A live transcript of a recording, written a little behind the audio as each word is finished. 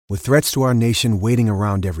With threats to our nation waiting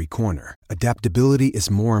around every corner, adaptability is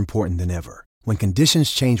more important than ever. When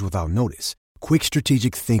conditions change without notice, quick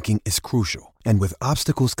strategic thinking is crucial. And with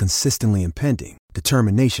obstacles consistently impending,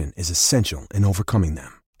 determination is essential in overcoming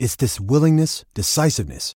them. It's this willingness,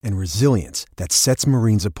 decisiveness, and resilience that sets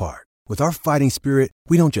Marines apart. With our fighting spirit,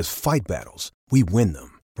 we don't just fight battles, we win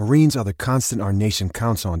them. Marines are the constant our nation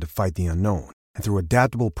counts on to fight the unknown. And through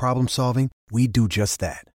adaptable problem solving, we do just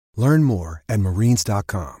that. Learn more at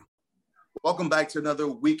marines.com. Welcome back to another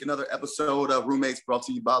week, another episode of Roommates, brought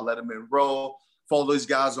to you by Letterman Row. Follow these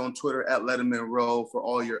guys on Twitter at Letterman Row for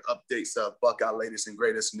all your updates of Buckeye latest and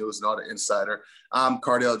greatest news and all the insider. I'm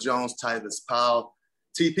Cardell Jones, Tyvis Powell.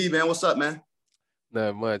 TP, man, what's up, man?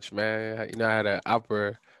 Not much, man. You know, I had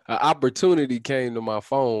an opportunity came to my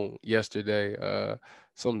phone yesterday.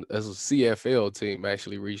 As a CFL team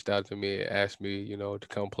actually reached out to me and asked me, you know, to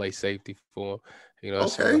come play safety for them. You know,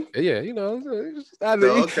 okay. So, yeah, you know,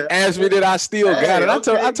 asked me that I still got it.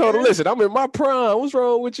 I told him, listen, I'm in my prime. What's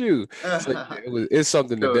wrong with you? So it's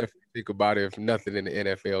something to definitely think about if nothing in the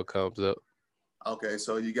NFL comes up. Okay,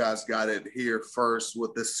 so you guys got it here first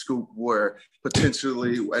with the scoop where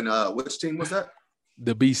potentially, and which team was that?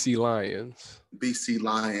 The BC Lions. BC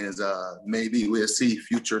Lions, maybe we'll see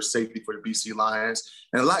future safety for the BC Lions.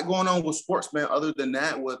 And a lot going on with sports, man. Other than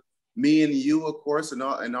that, with me and you, of course, and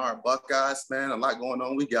our Buckeyes, man, a lot going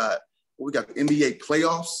on. We got the NBA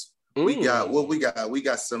playoffs. We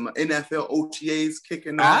got some NFL OTAs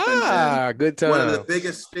kicking off. And good time. One of the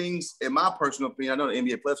biggest things, in my personal opinion, I know the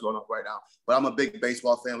NBA playoffs going on right now, but I'm a big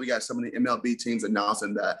baseball fan. We got some of the MLB teams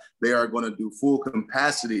announcing that they are going to do full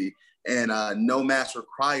capacity and no mask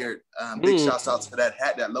required. Big shouts out to that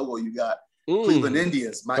hat, that logo you got. Cleveland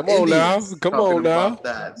Indians. Come on now.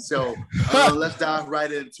 That. So let's dive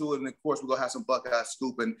right into it. And of course, we're going to have some Buckeye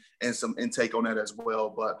scoop and some intake on that as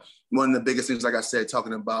well. But one of the biggest things, like I said,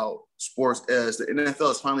 talking about sports is the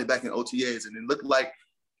NFL is finally back in OTAs. And it looked like,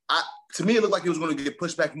 to me, it looked like it was going to get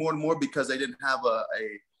pushed back more and more because they didn't have a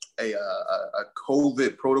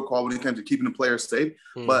COVID protocol when it came to keeping the players safe.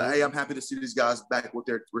 But hey, I'm happy to see these guys back with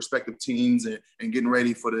their respective teams and getting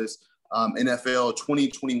ready for this NFL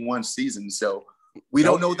 2021 season. So we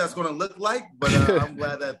don't know what that's going to look like, but I'm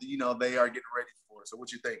glad that, you know, they are getting ready for it. So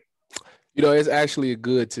what you think? You know, it's actually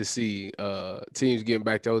good to see teams getting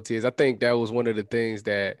back to OTAs. I think that was one of the things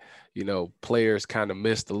that, you know, players kind of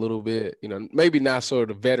missed a little bit. You know, maybe not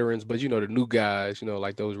sort of the veterans, but, you know, the new guys, you know,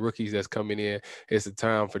 like those rookies that's coming in. It's a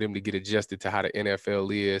time for them to get adjusted to how the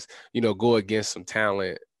NFL is, you know, go against some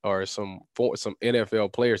talent or some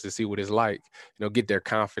NFL players to see what it's like, you know, get their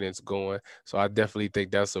confidence going. So I definitely think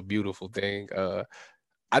that's a beautiful thing.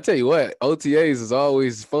 I tell you what, OTAs is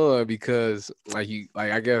always fun because I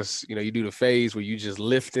guess, you know, you do the phase where you just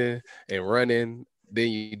lifting and running. Then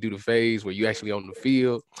you do the phase where you actually on the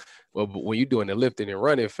field. Well, but when you're doing the lifting and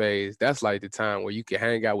running phase, that's like the time where you can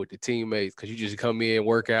hang out with the teammates because you just come in,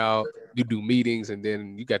 work out, you do meetings, and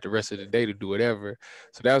then you got the rest of the day to do whatever.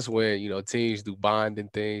 So that's when, you know, teams do bonding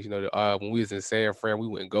things. You know, when we was in San Fran, we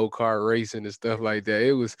went go-kart racing and stuff like that.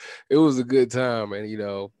 It was a good time, and, you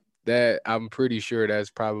know, that I'm pretty sure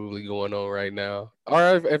that's probably going on right now.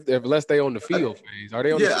 Or if unless they on the field phase, are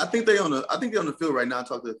they on? Yeah, I think they're on the field right now. I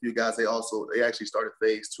talked to a few guys. They actually started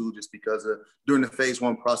phase 2 just because during the phase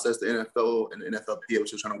 1 process, the NFL and the NFLPA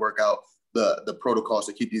was just trying to work out the protocols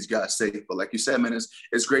to keep these guys safe. But like you said, man,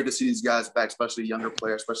 it's great to see these guys back, especially younger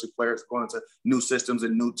players, especially players going into new systems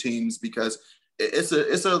and new teams because it's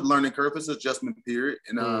a learning curve. It's an adjustment period,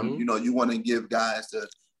 and you know, you want to give guys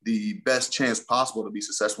the best chance possible to be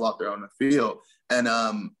successful out there on the field. And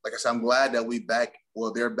like I said, I'm glad that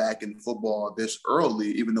they're back in football this early,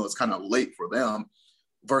 even though it's kind of late for them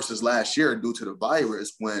versus last year due to the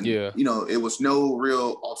virus when, you know, it was no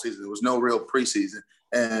real offseason. It was no real preseason.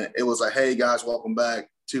 And it was like, hey, guys, welcome back.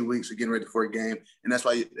 2 weeks, we're getting ready for a game. And that's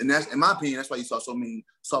in my opinion, that's why you saw so many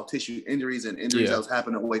soft tissue injuries and injuries that was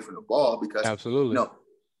happening away from the ball because, absolutely, you know,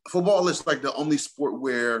 football is like the only sport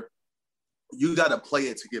where you got to play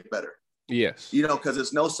it to get better. Yes. You know, because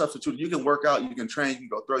there's no substitute. You can work out, you can train, you can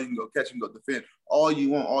go throw, you can go catch, you can go defend all you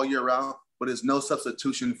want all year round, but there's no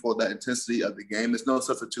substitution for that intensity of the game. There's no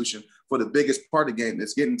substitution for the biggest part of the game.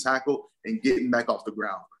 It's getting tackled and getting back off the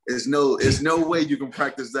ground. There's no way you can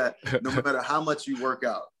practice that no matter how much you work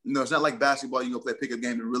out. You know, it's not like basketball. You go play a pickup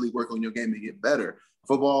game and really work on your game and get better.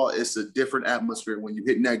 Football, it's a different atmosphere when you're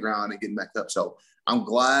hitting that ground and getting back up. So I'm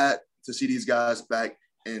glad to see these guys back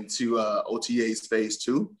into OTA's phase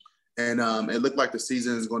 2. And it looked like the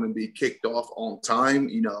season is going to be kicked off on time,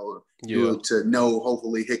 you know, due to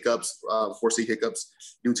hopefully foresee hiccups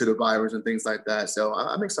due to the virus and things like that. So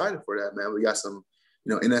I'm excited for that, man. We got some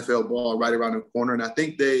NFL ball right around the corner. And I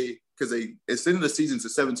think because they extended the season to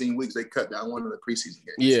 17 weeks, they cut down one of the preseason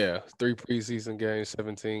games. Yeah, 3 preseason games,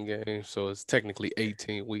 17 games. So it's technically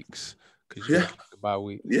 18 weeks because you got the bye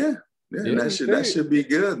week. Yeah. That should be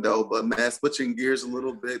good though. But man, switching gears a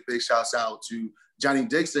little bit, big shouts out to Johnny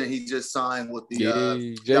Dixon. He just signed with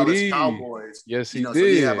the Dallas Cowboys. Yes, he did. So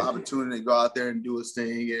he have an opportunity to go out there and do his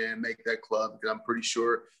thing and make that club. Because I'm pretty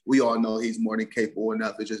sure we all know he's more than capable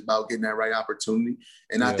enough. It's just about getting that right opportunity.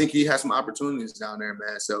 And I think he has some opportunities down there,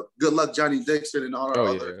 man. So good luck, Johnny Dixon, and all our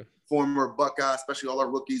other former Buckeyes, especially all our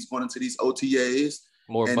rookies going into these OTAs.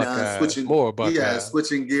 More Buckeyes. Yeah,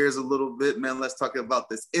 switching gears a little bit, man. Let's talk about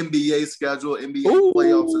this NBA schedule. NBA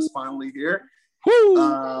playoffs is finally here.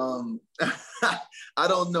 I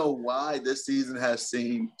don't know why this season has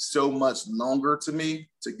seemed so much longer to me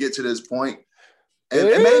to get to this point. And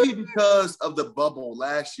maybe because of the bubble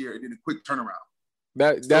last year, it did a quick turnaround.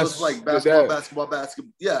 That's like basketball.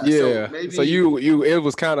 Yeah. Yeah. So you it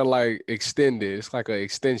was kind of like extended. It's like an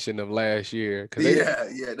extension of last year. They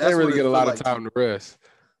didn't really get a lot of time to rest.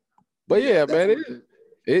 But man,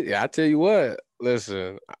 I tell you what.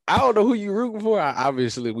 Listen, I don't know who you rooting for.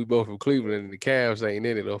 Obviously, we both from Cleveland, and the Cavs ain't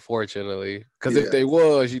in it, unfortunately. Because if they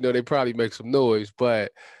was, they probably make some noise.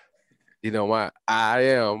 But I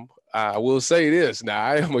will say this now.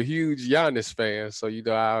 I am a huge Giannis fan, so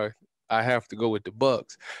I have to go with the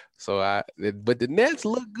Bucks. But the Nets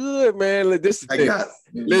look good, man. This is the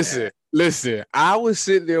thing. Listen. I was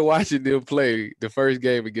sitting there watching them play the first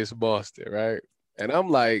game against Boston, right? And I'm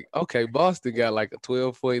like, okay, Boston got like a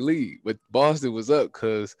 12-point lead, but Boston was up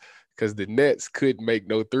because the Nets couldn't make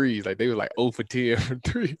no threes. Like they were like 0 for 10 from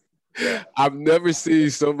 3. I've never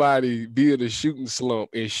seen somebody be in a shooting slump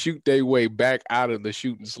and shoot their way back out of the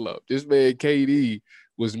shooting slump. This man KD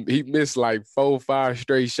he missed like 4 or 5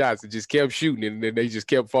 straight shots and just kept shooting, and then they just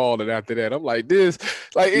kept falling after that. I'm like,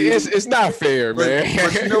 it's not fair, man.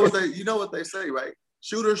 But you know what they say, right?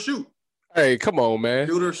 Shoot or shoot. Hey, come on, man.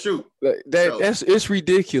 Shoot or shoot. It's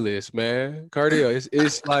ridiculous, man. Cardell,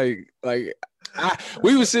 it's like I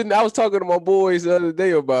was talking to my boys the other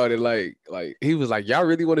day about it. Like he was like, y'all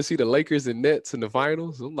really want to see the Lakers and Nets in the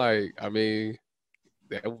finals? I'm like, I mean,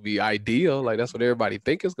 that would be ideal. Like that's what everybody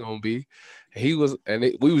think it's gonna be. We was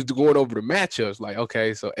going over the matchups. Like,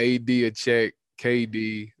 okay, so AD a check,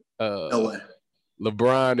 KD, no way.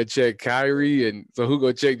 LeBron to check Kyrie, and so who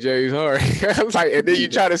gonna check James Harden? I was like, and then you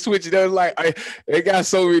try to switch it up. Like, they got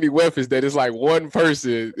so many weapons that it's like one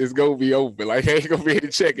person is gonna be open. Like, ain't gonna be able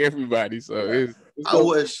to check everybody. So I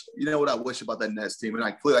wish, what I wish about that Nets team, and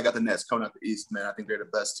I got the Nets coming out the East, man. I think they're the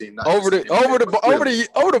best team. Over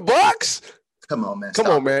the Bucks. Come on, man.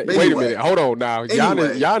 Wait a minute. Hold on now.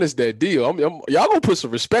 Giannis that deal. Y'all gonna put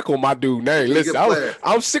some respect on my dude name. Listen,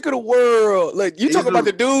 I'm sick of the world. Like you talking about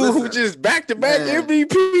the dude who just back-to-back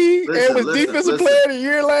MVP and was defensive player of the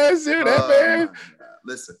year last year. That man.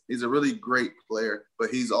 Listen, he's a really great player, but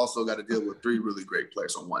he's also got to deal with 3 really great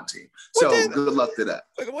players on one team. So good luck to that.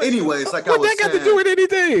 Anyways, what that got to do with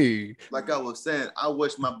anything? Like I was saying, I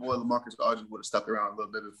wish my boy LaMarcus Aldridge would have stuck around a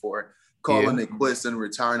little bit before calling it quits and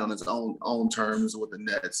retiring on his own terms with the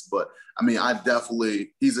Nets. But I mean,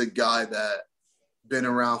 he's a guy that been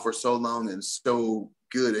around for so long and so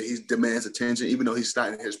good that he demands attention, even though he's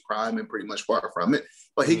not in his prime and pretty much far from it.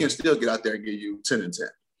 But he can still get out there and give you 10 and 10.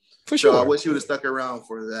 For sure. So I wish he would have stuck around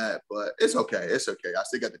for that, but it's okay. I still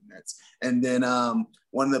got the Nets. And then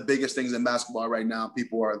one of the biggest things in basketball right now,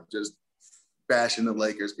 people are just bashing the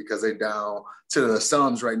Lakers because they're down to the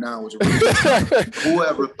Suns right now, which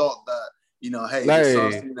whoever thought that, the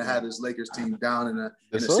Suns team that had this Lakers team down in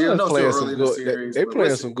the series. No, playing some good. They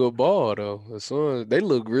playing some good ball though. The Suns, they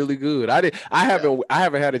look really good. I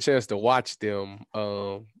haven't had a chance to watch them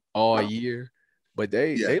all year, but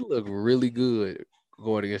they look really good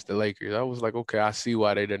going against the Lakers. I was like, okay, I see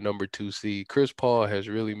why they're the number 2 seed. Chris Paul has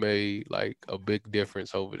really made like a big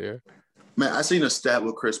difference over there. Man, I seen a stat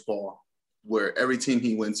with Chris Paul where every team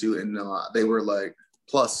he went to, and they were like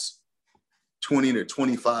plus 20 to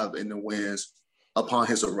 25 in the wins upon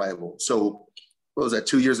his arrival. So what was that,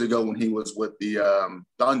 2 years ago when he was with the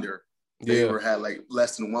Thunder? They had like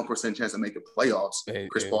less than 1% chance of making playoffs.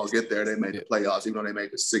 Chris Paul get there, they made the playoffs, even though they made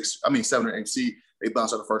the 7 or 8 seed. They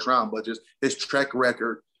bounced out the first round, but just his track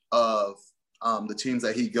record of the teams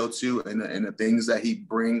that he go to and the things that he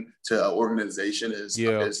bring to an organization is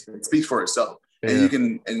speaks for itself. Yeah. And you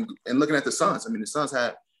can and looking at the Suns, I mean, the Suns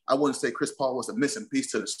had I wouldn't say Chris Paul was a missing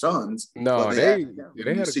piece to the Suns. No, but they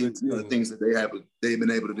had a see good team. the things that they've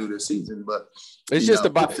been able to do this season. But it's just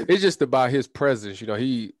about his presence.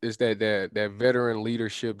 He is that veteran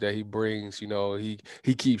leadership that he brings. He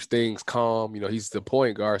keeps things calm. He's the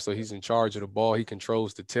point guard, so he's in charge of the ball. He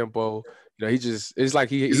controls the tempo. It's like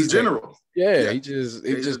he's a general. He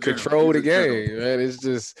just controlled the game, man. It's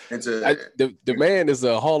just the man is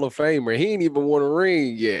a Hall of Famer. He ain't even won a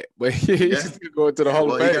ring yet, but he's going to the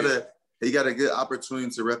Hall of Fame. He got a good opportunity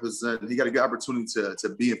to represent. He got a good opportunity to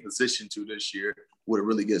be in position to this year with a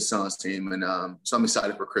really good Suns team, and so I'm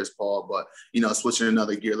excited for Chris Paul. But switching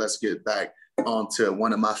another gear, let's get back onto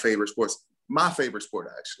one of my favorite sports. My favorite sport,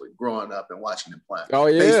 actually, growing up and watching him play. Oh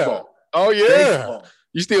yeah, baseball. Oh yeah. Baseball.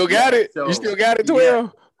 You still got it? So, you still got it,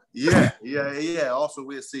 12? Yeah. Also,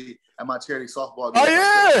 we'll see at my charity softball game. Oh,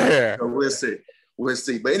 yeah. So we'll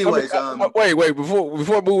see. But anyways, wait.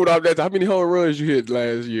 Before moving off that, how many home runs you hit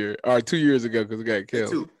last year or 2 years ago? Because it got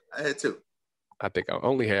killed. I had two. I think I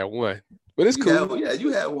only had one, but it's cool.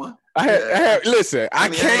 You had one. I had. Listen, I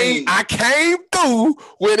came through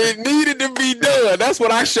when it needed to be done. That's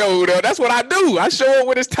what I showed up. That's what I do. I show up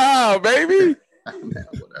when it's time, baby. Man,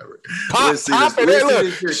 whatever. Pop it.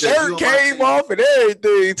 Look, shirt came off and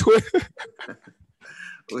everything.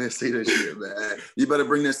 We'll see this year, man. You better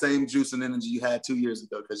bring that same juice and energy you had 2 years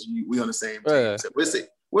ago because we on the same team. So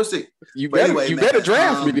we'll see. You better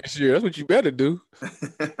draft me this year. That's what you better do.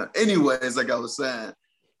 Anyways, like I was saying,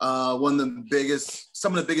 some of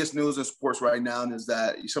the biggest news in sports right now is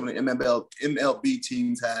that some of the MLB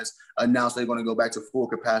teams has announced they're going to go back to full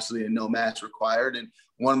capacity and no mask required. And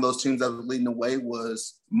one of those teams that was leading the way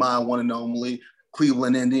was my one and only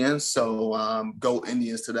Cleveland Indians. So go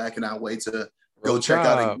Indians to that. I cannot wait to go check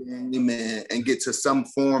out a game and get to some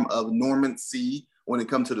form of normalcy when it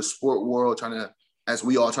comes to the sport world, as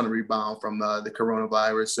we all trying to rebound from the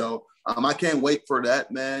coronavirus. So I can't wait for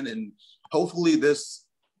that, man. And hopefully this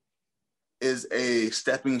is a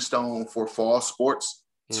stepping stone for fall sports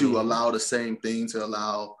to allow the same thing, to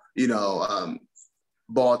allow,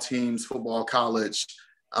 ball teams, football, college,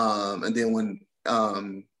 and then when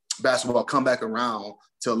basketball come back around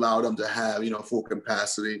to allow them to have, full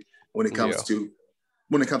capacity when it comes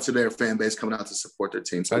to their fan base coming out to support their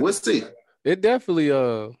team. So we'll see. It definitely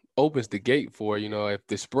opens the gate for, if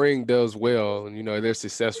the spring does well and, they're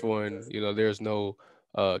successful and, there's no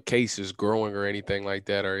cases growing or anything like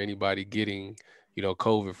that or anybody getting,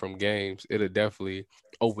 COVID from games, it'll definitely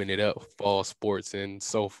open it up for fall sports and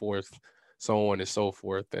so forth, so on and so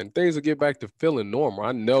forth. And things will get back to feeling normal.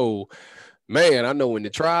 I know when the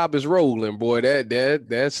tribe is rolling, boy,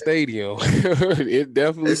 that stadium, it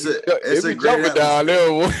definitely it's a great atmosphere down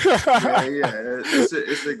there.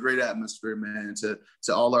 It's a great atmosphere, man. To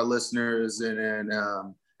all our listeners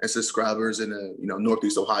and subscribers in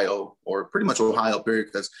Northeast Ohio or pretty much Ohio period,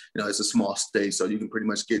 because it's a small state, so you can pretty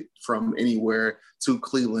much get from anywhere to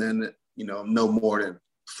Cleveland, no more than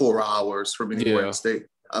 4 hours from anywhere in the state.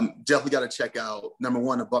 Definitely got to check out, number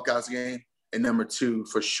one, the Buckeyes game. And number two,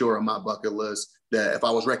 for sure, on my bucket list, that if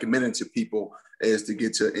I was recommending to people, is to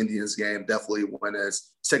get to Indians game. Definitely when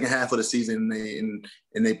it's second half of the season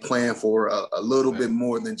and they plan for a little bit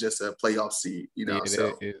more than just a playoff seed.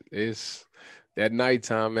 So it's that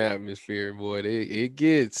nighttime atmosphere, boy. It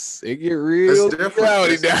get real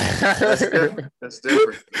rowdy. That's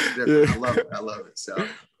different. I love it. So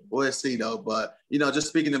we'll see though. But just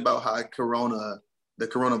speaking about how the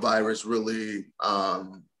coronavirus really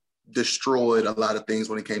destroyed a lot of things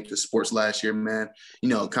when it came to sports last year, man.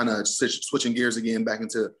 Kind of switching gears again back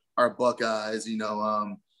into our Buckeyes.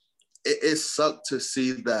 It sucked to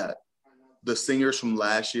see that the seniors from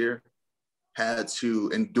last year had to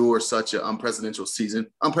endure such an unprecedented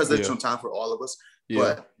time for all of us.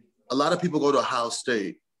 But a lot of people go to Ohio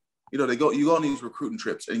State. You go on these recruiting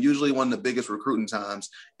trips, and usually one of the biggest recruiting times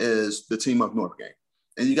is the Team Up North game.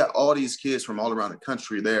 And you got all these kids from all around the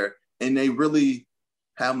country there, and they really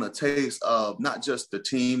having a taste of not just the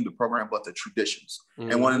team, the program, but the traditions.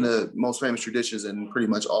 Mm-hmm. And one of the most famous traditions in pretty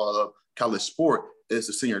much all of college sport is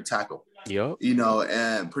the senior tackle. Yep.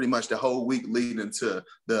 And pretty much the whole week leading to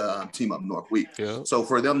the Team Up North week. Yep. So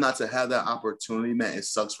for them not to have that opportunity, man, it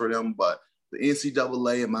sucks for them. But the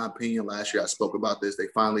NCAA, in my opinion, last year I spoke about this, they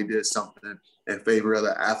finally did something in favor of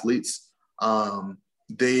the athletes.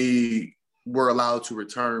 They were allowed to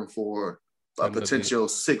return for a potential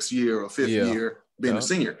 6th year or 5th year being a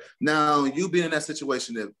senior. Now, you being in that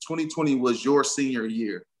situation, if 2020 was your senior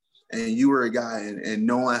year and you were a guy and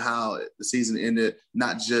knowing how the season ended,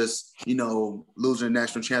 not just, losing a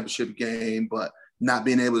national championship game, but not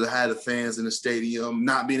being able to have the fans in the stadium,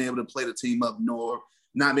 not being able to play the Team Up North,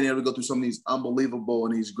 not being able to go through some of these unbelievable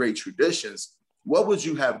and these great traditions, what would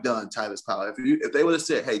you have done, Tyvis Powell? If they would have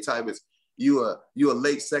said, hey, Tyvis, you a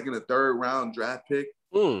late second or third round draft pick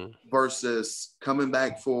versus coming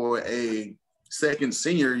back for a second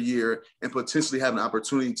senior year and potentially having an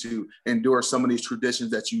opportunity to endure some of these traditions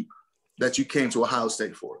that you came to Ohio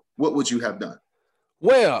State for, what would you have done?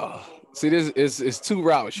 Well, see, this is two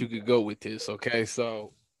routes you could go with this. Okay,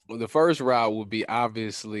 so the first route would be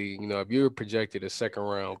obviously, if you're projected a second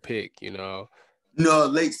round pick, No,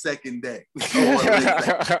 late second day. So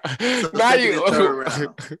now you third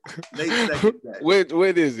round. Late second day.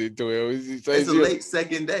 When is it, Will? It's a late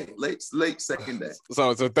second day. Late second day. So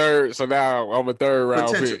it's a third. So now I'm a third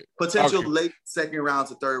round pick. Potential okay. Late second round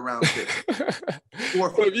to third round pick. 4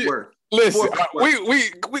 feet worth. Listen,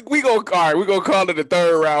 we go all right. We gonna call it a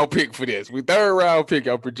third round pick for this. We third round pick.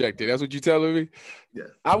 I'm projected. That's what you telling me? Yeah.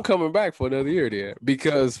 I'm coming back for another year there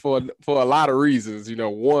because for a lot of reasons.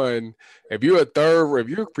 One, if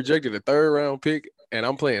you're projected a third round pick and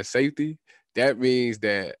I'm playing safety, that means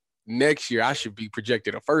that next year I should be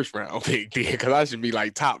projected a first round pick because I should be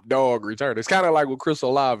like top dog return. It's kind of like what Chris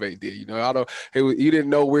Olave did. You didn't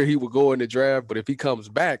know where he would go in the draft, but if he comes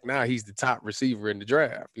back, now he's the top receiver in the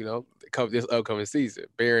draft, this upcoming season,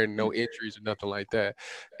 bearing no injuries or nothing like that.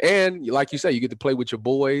 And like you say, you get to play with your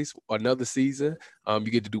boys another season.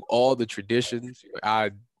 You get to do all the traditions.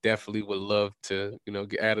 I definitely would love to,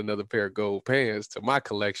 add another pair of gold pants to my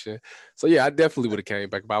collection. So yeah, I definitely would have came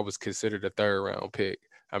back if I was considered a third round pick.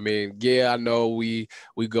 I mean, yeah, I know we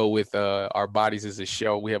go with our bodies as a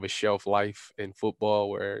shelf. We have a shelf life in football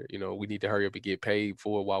where, we need to hurry up and get paid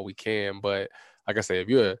for it while we can. But like I said, if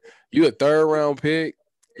you're a third round pick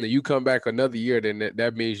and you come back another year, then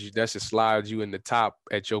that means that should slide you in the top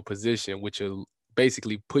at your position, which will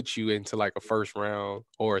basically put you into like a first round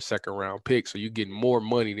or a second round pick. So you're getting more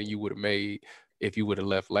money than you would have made if you would have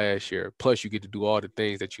left last year. Plus, you get to do all the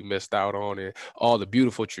things that you missed out on and all the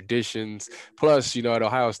beautiful traditions. Plus, at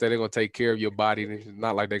Ohio State, they're going to take care of your body. It's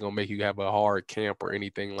not like they're going to make you have a hard camp or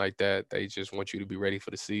anything like that. They just want you to be ready for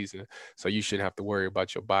the season. So you shouldn't have to worry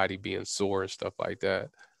about your body being sore and stuff like that.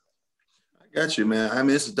 I got you, man. I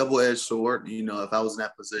mean, it's a double-edged sword. If I was in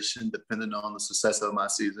that position, depending on the success of my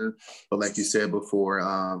season. But like you said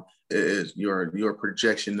before, your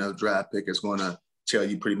projection of draft pick is going to tell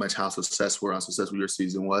you pretty much how successful or unsuccessful your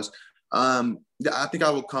season was. I think I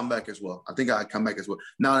will come back as well.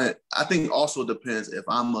 Now, I think also depends if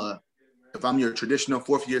I'm your traditional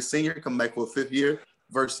fourth year senior, come back for a fifth year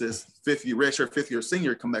versus fifth year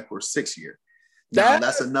senior, come back for a 6th year.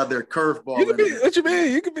 That's another curveball. What you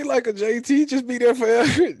mean? You could be like a JT, just be there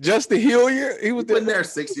forever. Justin Hilliard, he was there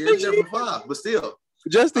 6 years, there for 5, but still.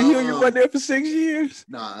 Justin Hilliard wasn't there for 6 years?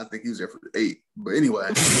 Nah, I think he was there for 8. But anyway.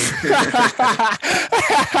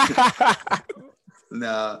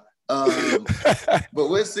 But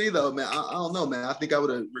we'll see, though, man. I don't know, man. I think I would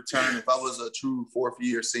have returned if I was a true 4th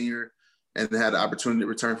year senior and had the opportunity to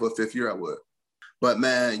return for a 5th year, I would. But,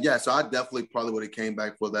 man, yeah, so I definitely probably would have came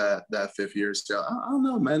back for that 5th year. So, I don't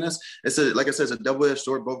know, man. Like I said, it's a double-edged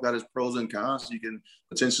sword. Both got its pros and cons. You can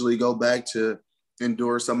potentially go back to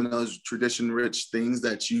endure some of those tradition-rich things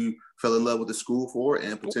that you fell in love with the school for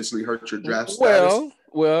and potentially hurt your draft status.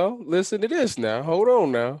 Well, listen to this now. Hold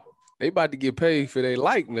on now. They about to get paid for their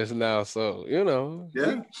likeness now, so, Yeah,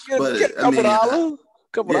 but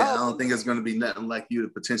I don't think it's going to be nothing like you to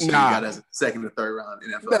potentially got as a second or third round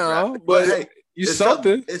NFL draft. But hey, it's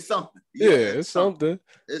something. It's something. Yeah, it's something.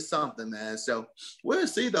 It's something, man. So we'll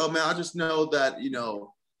see, though, man. I just know that,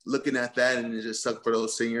 looking at that and it just sucked for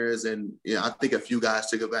those seniors. And, I think a few guys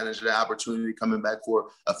took advantage of the opportunity coming back for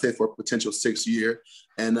a 5th or potential 6th year.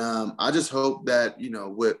 And I just hope that,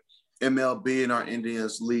 with MLB and our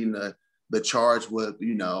Indians leading the charge with,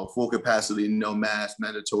 full capacity, no mask,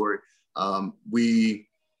 mandatory, we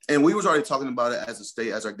was already talking about it as a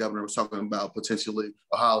state, as our governor was talking about potentially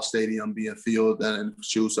Ohio Stadium being filled and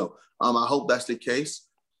shoe. So I hope that's the case.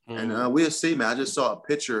 And we'll see, man. I just saw a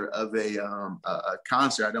picture of a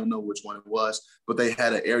concert. I don't know which one it was, but they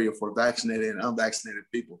had an area for vaccinated and unvaccinated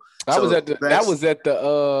people. That wasn't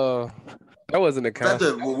a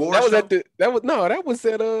concert. That was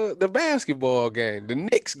at the basketball game, the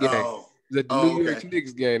Knicks game. The New York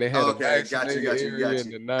Knicks game. They had got you.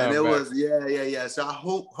 And it was, yeah. So I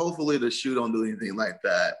hopefully the shoe don't do anything like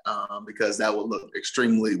that because that would look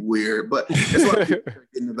extremely weird. But it's what people are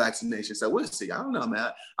getting the vaccination. So we'll see. I don't know,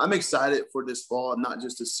 man. I'm excited for this fall, not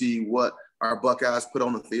just to see what our Buckeyes put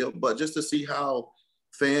on the field, but just to see how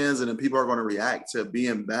fans and the people are going to react to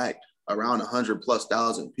being back around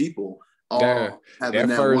 100,000+ people all having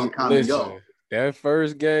that one common goal. That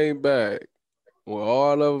first game back. Well,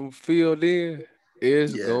 all of them filled in.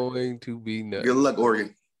 It's going to be nuts. Good luck,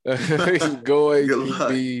 Oregon. Going to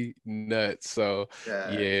be nuts. So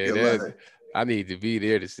I need to be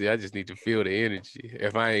there to see. I just need to feel the energy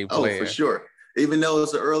if I ain't playing. Oh, for sure. Even though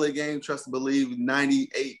it's an early game, trust and believe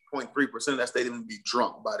 98.3% of that stadium will be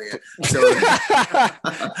drunk by then. So,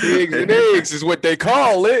 eggs and eggs is what they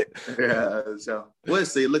call it. Yeah. So we'll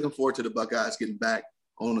see. Looking forward to the Buckeyes getting back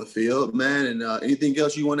on the field, man. And anything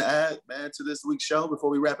else you want to add, man, to this week's show before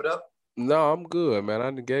we wrap it up? No, I'm good, man.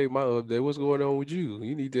 I gave my update. What's going on with you?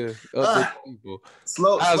 You need to update people.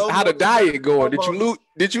 How the diet going?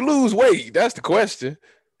 Did you lose weight? That's the question.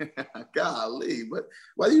 Golly, but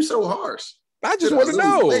why are you so harsh? I just want to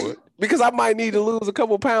know because I might need to lose a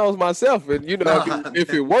couple pounds myself, and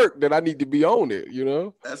if it worked, then I need to be on it.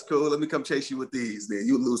 That's cool. Let me come chase you with these. Then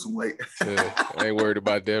you lose some weight. I ain't worried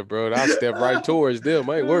about that, bro. I'll step right towards them.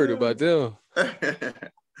 I ain't worried about them.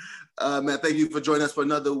 Man, thank you for joining us for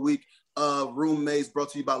another week of Roommates,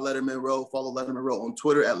 brought to you by Letterman Row. Follow Letterman Row on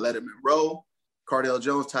Twitter at Letterman Row. Cardell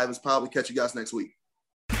Jones, Tyvus Powell. We catch you guys next week.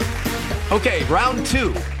 Okay, round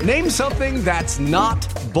 2. Name something that's not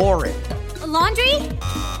boring. A laundry?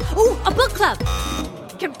 Ooh, a book club.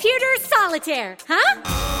 Computer solitaire, huh?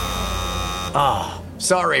 Ah,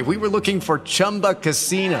 sorry, we were looking for Chumba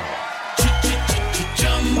Casino.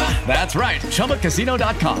 That's right,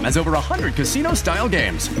 ChumbaCasino.com has over 100 casino-style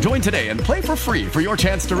games. Join today and play for free for your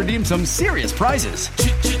chance to redeem some serious prizes.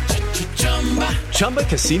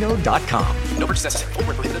 ChumbaCasino.com. No purchase necessary. Void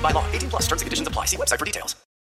where prohibited by law. 18+ terms and conditions apply. See website for details.